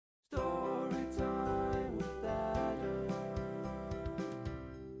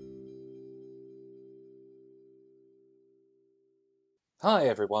Hi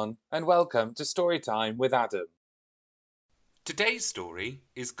everyone, and welcome to Storytime with Adam. Today's story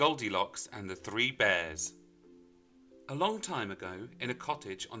is Goldilocks and the Three Bears. A long time ago, in a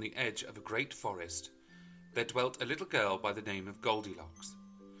cottage on the edge of a great forest, there dwelt a little girl by the name of Goldilocks.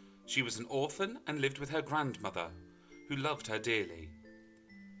 She was an orphan and lived with her grandmother, who loved her dearly.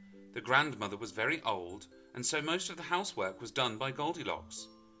 The grandmother was very old, and so most of the housework was done by Goldilocks.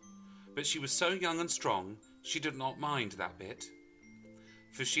 But she was so young and strong, she did not mind that bit,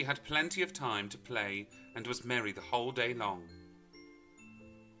 for she had plenty of time to play and was merry the whole day long.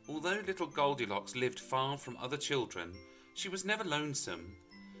 Although little Goldilocks lived far from other children, she was never lonesome,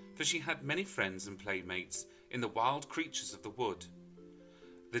 for she had many friends and playmates in the wild creatures of the wood.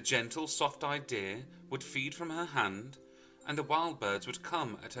 The gentle, soft-eyed deer would feed from her hand, and the wild birds would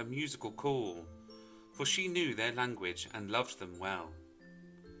come at her musical call, for she knew their language and loved them well.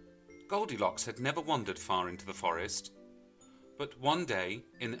 Goldilocks had never wandered far into the forest, but one day,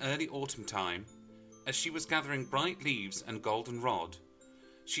 in early autumn time, as she was gathering bright leaves and goldenrod,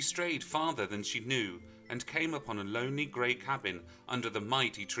 she strayed farther than she knew and came upon a lonely grey cabin under the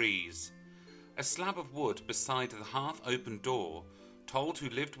mighty trees. A slab of wood beside the half-open door told who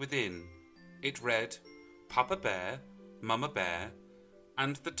lived within. It read, Papa Bear, Mama Bear,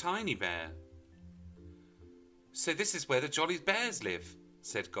 and the Tiny Bear. "So this is where the jolly bears live,"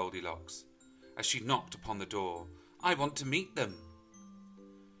 said Goldilocks, as she knocked upon the door. "I want to meet them."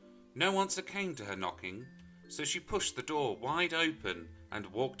 No answer came to her knocking, so she pushed the door wide open and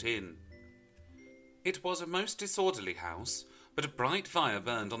walked in. It was a most disorderly house, but a bright fire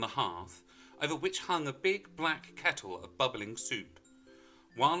burned on the hearth, over which hung a big black kettle of bubbling soup,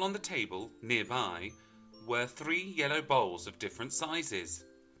 while on the table, nearby, were 3 yellow bowls of different sizes.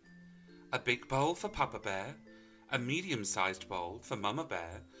 A big bowl for Papa Bear, a medium-sized bowl for Mama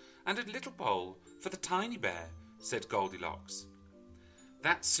Bear, and a little bowl for the Tiny Bear, said Goldilocks.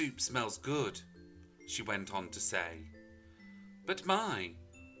 "That soup smells good," she went on to say. "But my,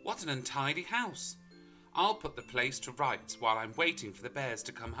 what an untidy house! I'll put the place to rights while I'm waiting for the bears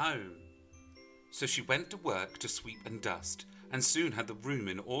to come home." So she went to work to sweep and dust, and soon had the room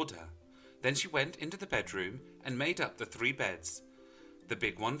in order. Then she went into the bedroom and made up the 3 beds, the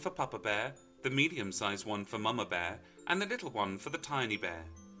big one for Papa Bear, the medium-sized one for Mama Bear, and the little one for the Tiny Bear.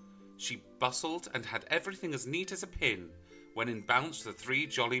 She bustled and had everything as neat as a pin, when in bounced the 3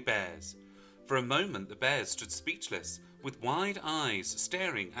 jolly bears. For a moment the bears stood speechless, with wide eyes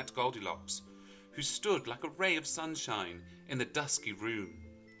staring at Goldilocks, who stood like a ray of sunshine in the dusky room.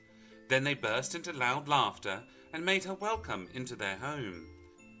 Then they burst into loud laughter and made her welcome into their home.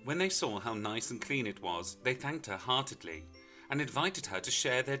 When they saw how nice and clean it was, they thanked her heartily and invited her to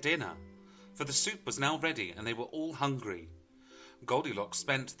share their dinner, for the soup was now ready and they were all hungry. Goldilocks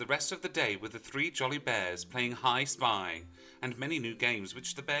spent the rest of the day with the 3 jolly bears playing High Spy and many new games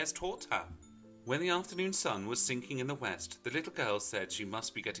which the bears taught her. When the afternoon sun was sinking in the west, the little girl said she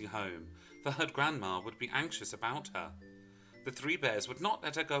must be getting home, for her grandma would be anxious about her. The 3 bears would not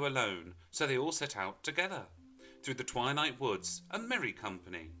let her go alone, so they all set out together, through the twilight woods, a merry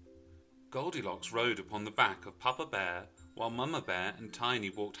company. Goldilocks rode upon the back of Papa Bear, while Mama Bear and Tiny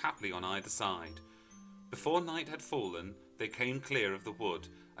walked happily on either side. Before night had fallen, they came clear of the wood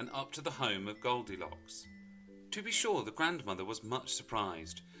and up to the home of Goldilocks. To be sure, the grandmother was much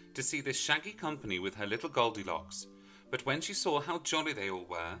surprised to see this shaggy company with her little Goldilocks, but when she saw how jolly they all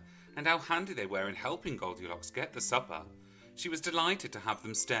were, and how handy they were in helping Goldilocks get the supper, she was delighted to have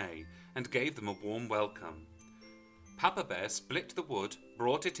them stay, and gave them a warm welcome. Papa Bear split the wood,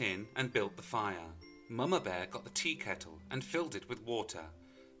 brought it in, and built the fire. Mama Bear got the tea kettle and filled it with water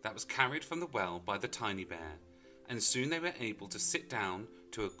that was carried from the well by the Tiny Bear, and soon they were able to sit down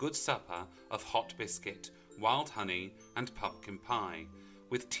to a good supper of hot biscuit, wild honey, and pumpkin pie,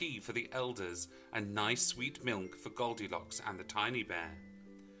 with tea for the elders and nice sweet milk for Goldilocks and the Tiny Bear.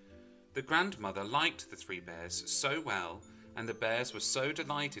 The grandmother liked the 3 bears so well, and the bears were so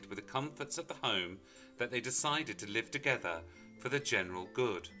delighted with the comforts of the home that they decided to live together for the general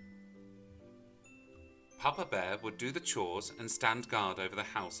good. Papa Bear would do the chores and stand guard over the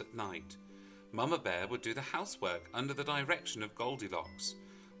house at night. Mama Bear would do the housework under the direction of Goldilocks,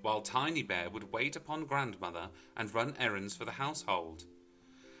 while Tiny Bear would wait upon Grandmother and run errands for the household.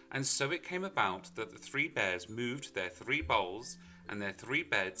 And so it came about that the 3 bears moved their 3 bowls and their 3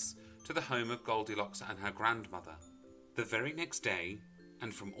 beds to the home of Goldilocks and her grandmother. The very next day,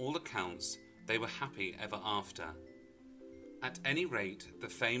 and from all accounts, they were happy ever after. At any rate, the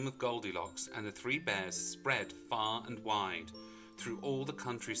fame of Goldilocks and the 3 bears spread far and wide through all the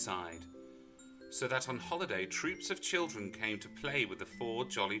countryside, so that on holiday troops of children came to play with the 4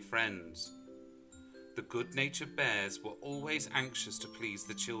 jolly friends. The good-natured bears were always anxious to please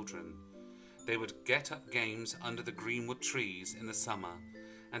the children. They would get up games under the greenwood trees in the summer,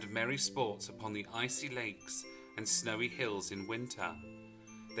 and merry sports upon the icy lakes and snowy hills in winter.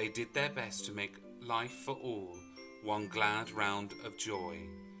 They did their best to make life for all one glad round of joy.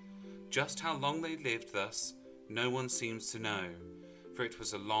 Just how long they lived thus, no one seems to know, for it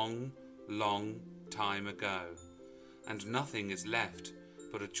was a long, long time ago, and nothing is left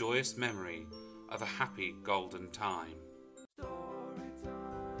but a joyous memory of a happy golden time.